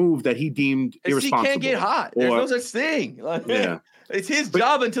make a move that he deemed irresponsible. He can't get hot. There's no such thing. It's his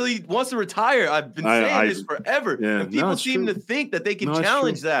job until he wants to retire. I've been saying this forever. Yeah, and people seem to think that they can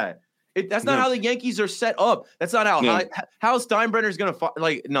challenge that. That's not how the Yankees are set up. That's not how Steinbrenner's going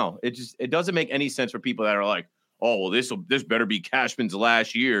to it doesn't make any sense for people that are like, oh, well, this better be Cashman's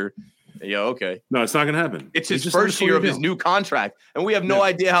last year. Yeah, okay. No, it's not going to happen. It's his first year of his new contract, and we have no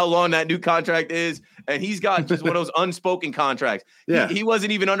idea how long that new contract is. And he's got just one of those unspoken contracts. Yeah. He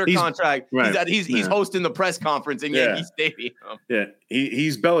wasn't even under contract. Right. He's hosting the press conference in Yankee Stadium. Yeah,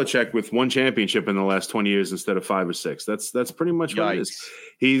 he's Belichick with one championship in the last 20 years instead of 5 or 6. That's pretty much what it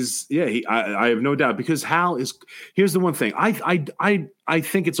is. I have no doubt, because Hal is. Here's the one thing. I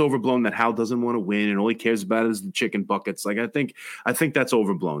think it's overblown that Hal doesn't want to win and all he cares about is the chicken buckets. I think that's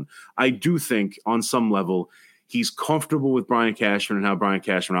overblown. I do think on some level he's comfortable with Brian Cashman and how Brian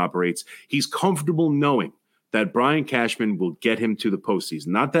Cashman operates. He's comfortable knowing that Brian Cashman will get him to the postseason.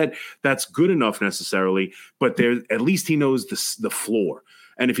 Not that that's good enough necessarily, but at least he knows the floor.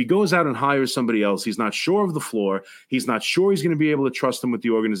 And if he goes out and hires somebody else, he's not sure of the floor. He's not sure he's going to be able to trust him with the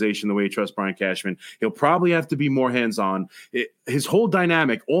organization the way he trusts Brian Cashman. He'll probably have to be more hands-on. His whole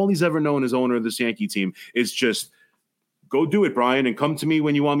dynamic, all he's ever known as owner of this Yankee team is just, go do it, Brian, and come to me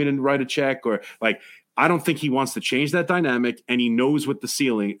when you want me to write a check. Or I don't think he wants to change that dynamic, and he knows what the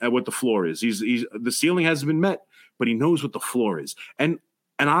ceiling, what the floor is. The ceiling hasn't been met, but he knows what the floor is. And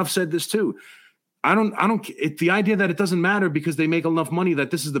I've said this too. The idea that it doesn't matter because they make enough money that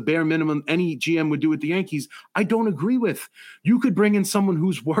this is the bare minimum any GM would do with the Yankees, I don't agree with. You could bring in someone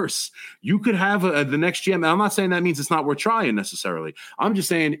who's worse. You could have the next GM. I'm not saying that means it's not worth trying necessarily. I'm just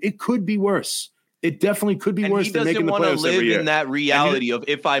saying it could be worse. It definitely could be worse than making the playoffs every year. He doesn't want to live in that reality of,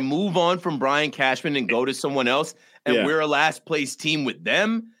 if I move on from Brian Cashman and go to someone else and we're a last place team with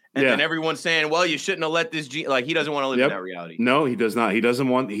them, and then everyone's saying, well, you shouldn't have let this he doesn't want to live in that reality. No, he does not.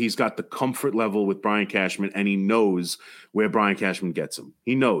 He's got the comfort level with Brian Cashman, and he knows where Brian Cashman gets him.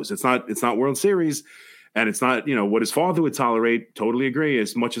 He knows it's not World Series. And it's not, what his father would tolerate. Totally agree.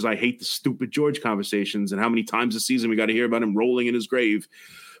 As much as I hate the stupid George conversations and how many times this season we got to hear about him rolling in his grave.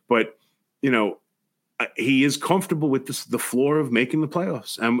 But, he is comfortable with the floor of making the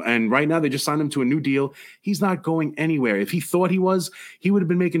playoffs. And right now they just signed him to a new deal. He's not going anywhere. If he thought he was, he would have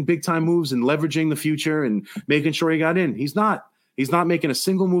been making big time moves and leveraging the future and making sure he got in. He's not. He's not making a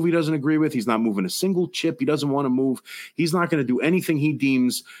single move he doesn't agree with. He's not moving a single chip he doesn't want to move. He's not going to do anything he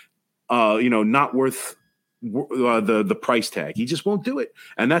deems, not worth the price tag. He just won't do it.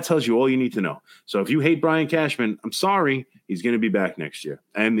 And that tells you all you need to know. So if you hate Brian Cashman, I'm sorry. He's going to be back next year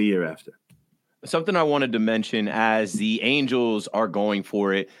and the year after. Something I wanted to mention, as the Angels are going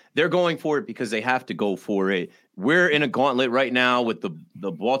for it, they're going for it because they have to go for it. We're in a gauntlet right now with the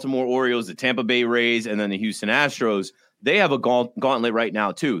Baltimore Orioles, the Tampa Bay Rays, and then the Houston Astros. They have a gauntlet right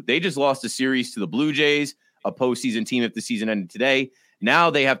now, too. They just lost a series to the Blue Jays, a postseason team if the season ended today. Now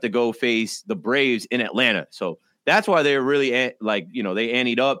they have to go face the Braves in Atlanta. So that's why they're really, they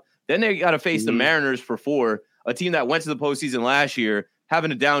anteed up. Then they got to face the Mariners for 4, a team that went to the postseason last year,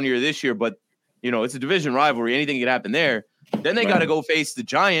 having a down year this year, but it's a division rivalry. Anything could happen there. Then they got to go face the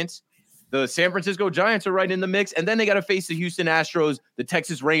Giants. The San Francisco Giants are right in the mix. And then they got to face the Houston Astros, the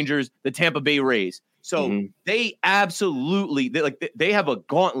Texas Rangers, the Tampa Bay Rays. So they absolutely, they have a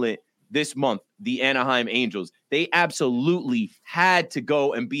gauntlet this month, the Anaheim Angels. They absolutely had to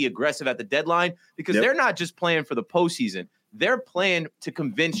go and be aggressive at the deadline because they're not just playing for the postseason. They're playing to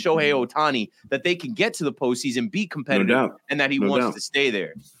convince Shohei Ohtani that they can get to the postseason, be competitive, and that he wants to stay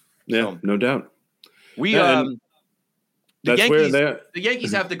there. Yeah, no doubt. The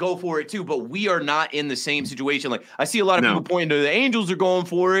Yankees have to go for it too, but we are not in the same situation. Like I see a lot of people pointing to the Angels are going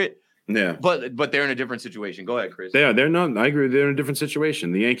for it. Yeah, but they're in a different situation. Go ahead, Chris. They're not. I agree. They're in a different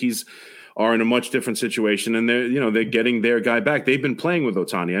situation. The Yankees are in a much different situation, and they're getting their guy back. They've been playing with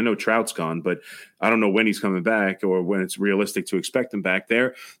Ohtani. I know Trout's gone, but I don't know when he's coming back or when it's realistic to expect him back.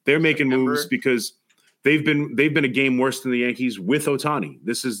 They're making moves because they've been a game worse than the Yankees with Ohtani.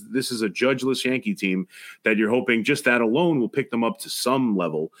 This is a judgeless Yankee team that you're hoping just that alone will pick them up to some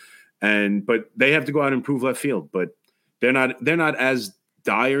level. But they have to go out and improve left field. But they're not as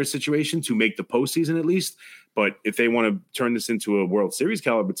dire a situation to make the postseason at least. But if they want to turn this into a World Series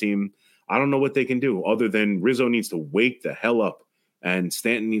caliber team, I don't know what they can do other than Rizzo needs to wake the hell up. And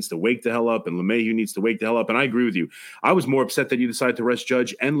Stanton needs to wake the hell up, and LeMahieu needs to wake the hell up. And I agree with you. I was more upset that you decided to rest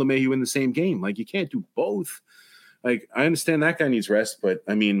Judge and LeMahieu in the same game. Like, you can't do both. Like, I understand that guy needs rest, but,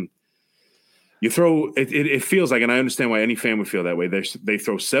 I mean, you throw – it feels like – and I understand why any fan would feel that way. They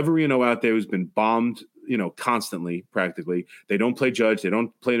throw Severino out there who's been bombed, constantly, practically. They don't play Judge. They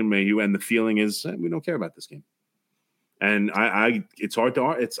don't play LeMahieu, and the feeling is we don't care about this game. And it's hard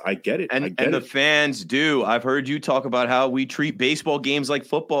to. I get it. And the fans do. I've heard you talk about how we treat baseball games like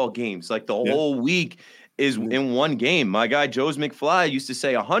football games. Like the whole week is in one game. My guy Joe's McFly used to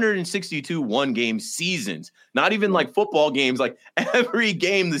say 162 one-game seasons. Not even like football games. Like every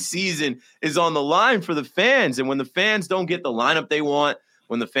game the season is on the line for the fans. And when the fans don't get the lineup they want,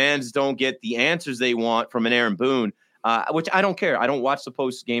 when the fans don't get the answers they want from an Aaron Boone, which I don't care. I don't watch the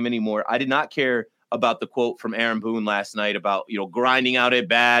post game anymore. I did not care about the quote from Aaron Boone last night about, grinding out at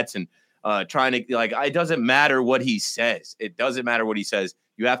bats and trying to it doesn't matter what he says. It doesn't matter what he says.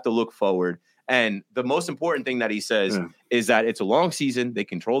 You have to look forward. And the most important thing that he says is that it's a long season. They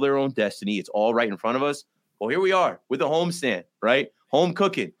control their own destiny. It's all right in front of us. Well, here we are with a homestand, right? Home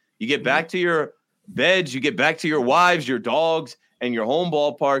cooking. You get back to your beds, you get back to your wives, your dogs, and your home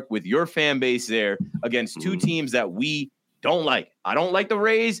ballpark with your fan base there against two teams that we don't like. I don't like the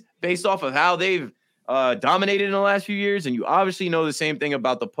Rays based off of how they've dominated in the last few years, and you obviously know the same thing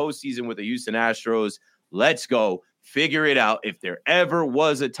about the postseason with the Houston Astros. Let's go figure it out. If there ever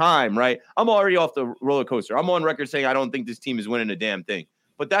was a time, right? I'm already off the roller coaster. I'm on record saying I don't think this team is winning a damn thing,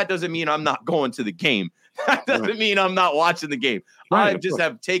 but that doesn't mean I'm not going to the game. That doesn't mean I'm not watching the game. I just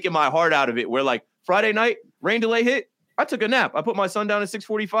have taken my heart out of it. Where like Friday night, rain delay hit. I took a nap. I put my son down at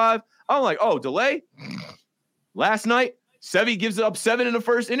 6:45. I'm like, oh, delay. Last night, Sevy gives it up 7 in the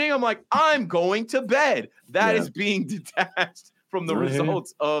first inning. I'm like, I'm going to bed. That is being detached from the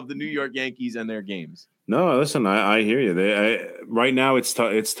results of the New York Yankees and their games. No, listen, I hear you. Right now, it's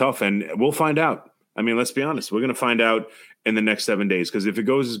tough, and we'll find out. I mean, let's be honest. We're going to find out in the next 7 days because if it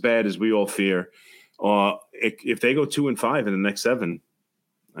goes as bad as we all fear, if they go 2-5 in the next 7,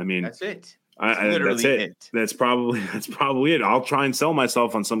 I mean, that's it. That's it. That's probably it. I'll try and sell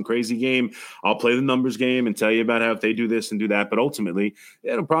myself on some crazy game. I'll play the numbers game and tell you about how if they do this and do that. But ultimately,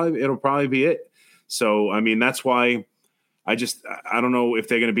 it'll probably be it. So I mean, that's why I don't know if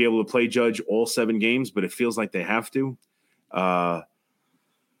they're going to be able to play Judge all 7 games, but it feels like they have to.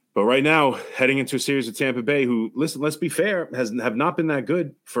 But right now, heading into a series with Tampa Bay, who, listen, let's be fair, have not been that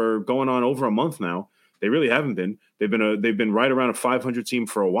good for going on over a month now. They really haven't been. They've been right around a 500 team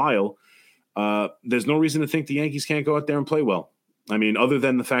for a while. There's no reason to think the Yankees can't go out there and play well. I mean, other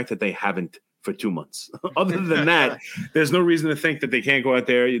than the fact that they haven't for 2 months. Other than that, there's no reason to think that they can't go out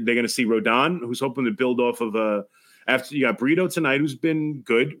there. They're going to see Rodon, who's hoping to build off of after you got Brito tonight, who's been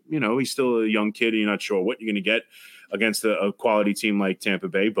good. You know, he's still a young kid, and you're not sure what you're going to get against a quality team like Tampa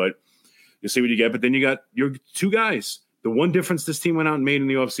Bay, but you'll see what you get. But then you got your two guys. The one difference this team went out and made in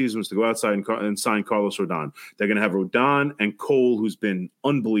the offseason was to go outside and sign Carlos Rodon. They're going to have Rodon and Cole, who's been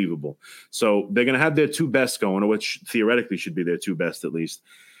unbelievable. So they're going to have their two best going, which theoretically should be their two best at least.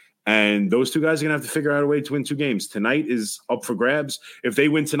 And those two guys are going to have to figure out a way to win 2 games. Tonight is up for grabs. If they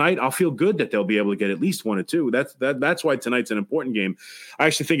win tonight, I'll feel good that they'll be able to get at least 1 or 2. That's why tonight's an important game. I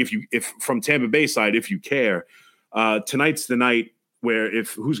actually think if from Tampa Bay side, if you care, tonight's the night where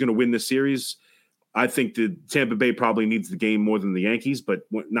if who's going to win this series. I think the Tampa Bay probably needs the game more than the Yankees, but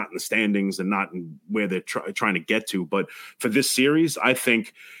not in the standings and not in where they're trying to get to. But for this series, I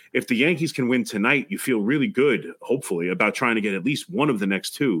think if the Yankees can win tonight, you feel really good, hopefully, about trying to get at least one of the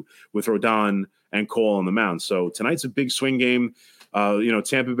next 2 with Rodon and Cole on the mound. So tonight's a big swing game.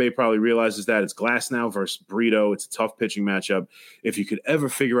 Tampa Bay probably realizes that it's Glasnow versus Brito. It's a tough pitching matchup. If you could ever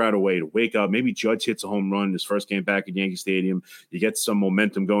figure out a way to wake up, maybe Judge hits a home run his first game back at Yankee Stadium. You get some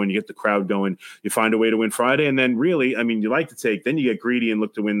momentum going. You get the crowd going. You find a way to win Friday. And then really, I mean, you like to take, then you get greedy and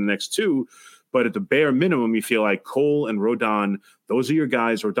look to win the next 2. But at the bare minimum, you feel like Cole and Rodon, those are your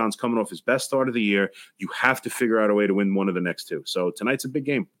guys. Rodon's coming off his best start of the year. You have to figure out a way to win one of the next 2. So tonight's a big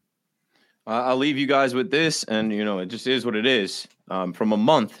game. I'll leave you guys with this, and, it just is what it is. From a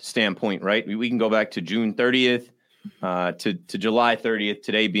month standpoint, right? We can go back to June 30th to July 30th,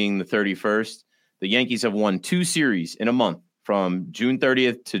 today being the 31st. The Yankees have won 2 series in a month from June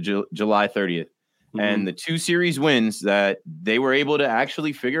 30th to July 30th. Mm-hmm. And the 2 series wins that they were able to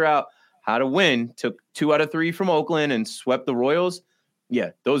actually figure out how to win, took 2 out of 3 from Oakland and swept the Royals.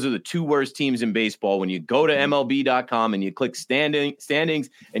 Yeah, those are the 2 worst teams in baseball. When you go to MLB.com and you click standings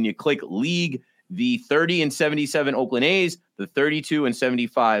and you click league, the 30-77 Oakland A's, the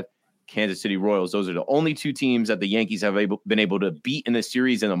 32-75 Kansas City Royals. Those are the only 2 teams that the Yankees have been able to beat in this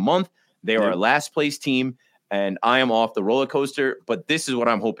series in a month. They are a last place team, and I am off the roller coaster. But this is what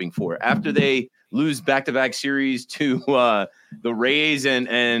I'm hoping for. After they lose back-to-back series to the Rays and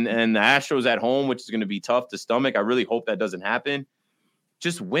the Astros at home, which is going to be tough to stomach, I really hope that doesn't happen.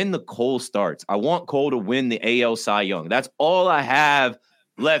 Just win the Cole starts. I want Cole to win the AL Cy Young. That's all I have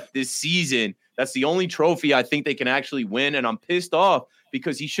left this season. That's the only trophy I think they can actually win, and I'm pissed off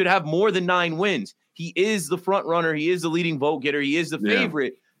because he should have more than 9 wins. He is the front runner. He is the leading vote getter. He is the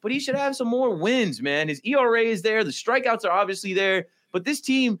favorite, but he should have some more wins, man. His ERA is there. The strikeouts are obviously there, but this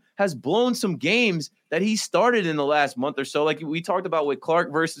team has blown some games that he started in the last month or so. Like we talked about with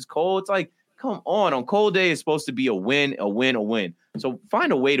Clark versus Cole. It's like, come on Cole Day is supposed to be a win, a win, a win. So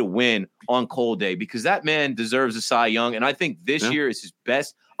find a way to win on Cole Day because that man deserves a Cy Young. And I think this year is his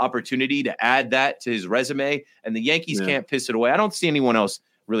best opportunity to add that to his resume. And the Yankees can't piss it away. I don't see anyone else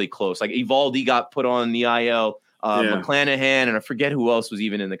really close. Like Evaldi got put on the IL, McClanahan, and I forget who else was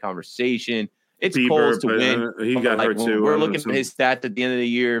even in the conversation. It's Bieber, Cole's to win. He got hurt too. We're looking at his stat at the end of the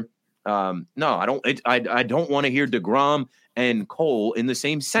year. No, I don't. I don't want to hear DeGrom and Cole in the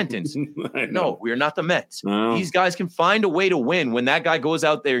same sentence. No, we are not the Mets. No. These guys can find a way to win when that guy goes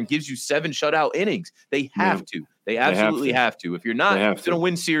out there and gives you 7 shutout innings. They have to. They absolutely have to. If you're not going to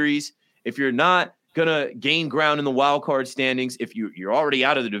win series, if you're not going to gain ground in the wild card standings, if you're already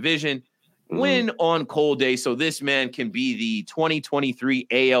out of the division, win on Cole Day so this man can be the 2023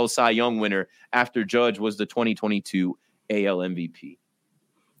 AL Cy Young winner after Judge was the 2022 AL MVP.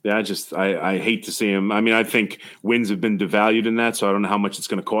 Yeah, I hate to see him. I mean, I think wins have been devalued in that, so I don't know how much it's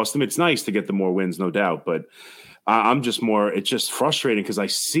going to cost them. It's nice to get the more wins, no doubt, but I'm just more – it's just frustrating because I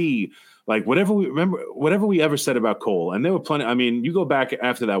see like whatever we ever said about Cole, and there were plenty – I mean, you go back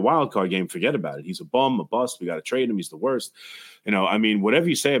after that wild card game, forget about it. He's a bum, a bust. We got to trade him. He's the worst. I mean, whatever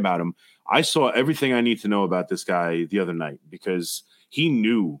you say about him, I saw everything I need to know about this guy the other night because he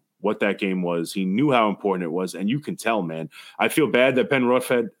knew – what that game was. He knew how important it was, and you can tell, man. I feel bad that Ben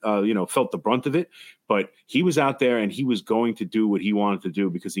Rothfeld, felt the brunt of it, but he was out there and he was going to do what he wanted to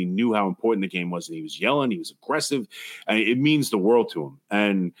do because he knew how important the game was, and he was yelling, he was aggressive, and it means the world to him.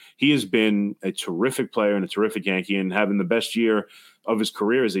 And he has been a terrific player and a terrific Yankee and having the best year of his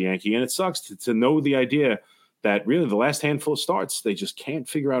career as a Yankee, and it sucks to know the idea that really the last handful of starts, they just can't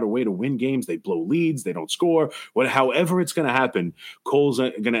figure out a way to win games. They blow leads. They don't score. However it's going to happen, Cole's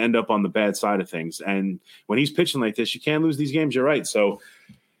going to end up on the bad side of things. And when he's pitching like this, you can't lose these games. You're right. So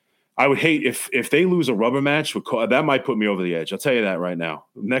I would hate if they lose a rubber match. That might put me over the edge. I'll tell you that right now.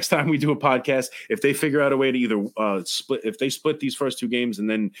 Next time we do a podcast, if they figure out a way to either split these first two games and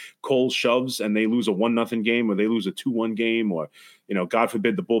then Cole shoves and they lose a 1-0 game or they lose a 2-1 game or, God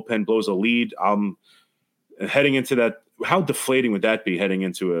forbid the bullpen blows a lead, heading into that, how deflating would that be heading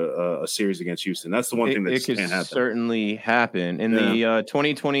into a series against Houston? That's the one thing that can't happen. It could certainly happen. In the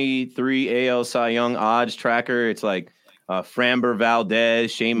 2023 AL Cy Young odds tracker, it's like Framber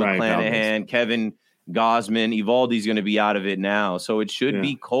Valdez, Shane McClanahan, Kevin Gausman, Evaldi's going to be out of it now. So it should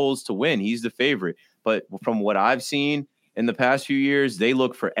be Coles to win. He's the favorite. But from what I've seen in the past few years, they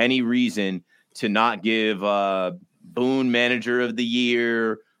look for any reason to not give Boone Manager of the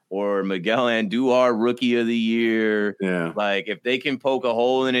Year or Miguel Andujar Rookie of the Year. Yeah. Like, if they can poke a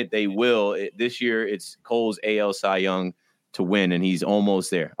hole in it, they will. This year, it's Cole's AL Cy Young to win, and he's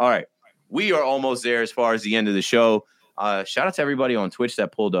almost there. All right. We are almost there as far as the end of the show. Shout out to everybody on Twitch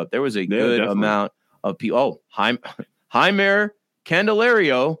that pulled up. There was a good amount of people. Oh, Jeimer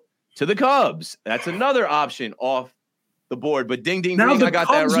Candelario to the Cubs. That's another option off the board. But ding, ding, ding, I got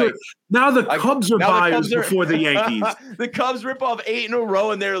that right. Now the Cubs are buyers before the Yankees. The Cubs rip off 8 in a row,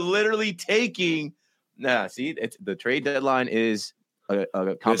 and they're literally taking. The trade deadline is a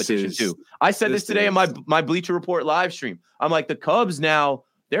competition too. I said this today in my Bleacher Report live stream. I'm like, the Cubs now,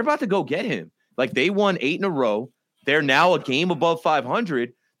 they're about to go get him. Like, they won 8 in a row. They're now a game above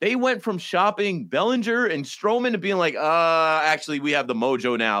 500. They went from shopping Bellinger and Stroman to being like, actually, we have the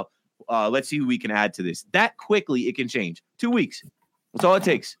mojo now. Let's see who we can add to this. That quickly, it can change. 2 weeks. That's all it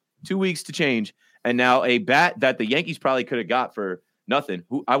takes. 2 weeks to change. And now a bat that the Yankees probably could have got for nothing.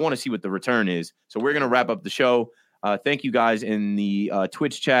 I want to see what the return is. So we're going to wrap up the show. Thank you guys in the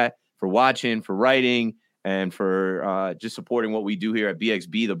Twitch chat for watching, for writing, and for just supporting what we do here at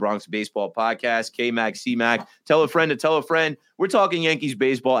BXB, the Bronx Baseball Podcast. K-Mac, C-Mac, tell a friend to tell a friend. We're talking Yankees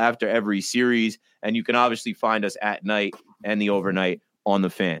baseball after every series, and you can obviously find us at night and the overnight on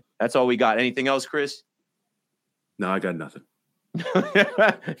the Fan. That's all we got. Anything else, Chris? No, I got nothing.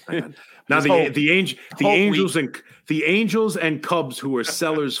 Now the Angels and Cubs, who were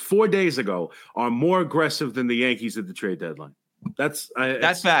sellers 4 days ago, are more aggressive than the Yankees at the trade deadline. That's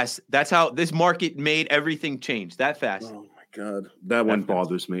fast. That's how this market made everything change that fast. Oh my God. That one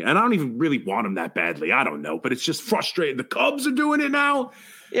bothers me. And I don't even really want them that badly. I don't know, but it's just frustrating. The Cubs are doing it now.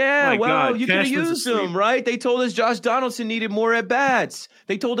 Yeah, you could have used them, right? They told us Josh Donaldson needed more at bats.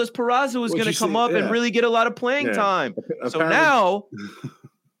 They told us Peraza was going to come up and really get a lot of playing time. So now,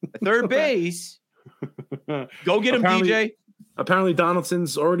 third base, go get him, DJ. Apparently,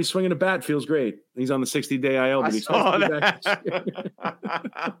 Donaldson's already swinging a bat. Feels great. He's on the 60-day IL, but he's supposed to be back.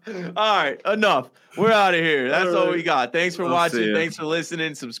 All right, enough. We're out of here. That's all we got. Thanks for watching. Thanks for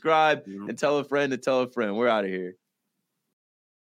listening. Subscribe and tell a friend to tell a friend. We're out of here.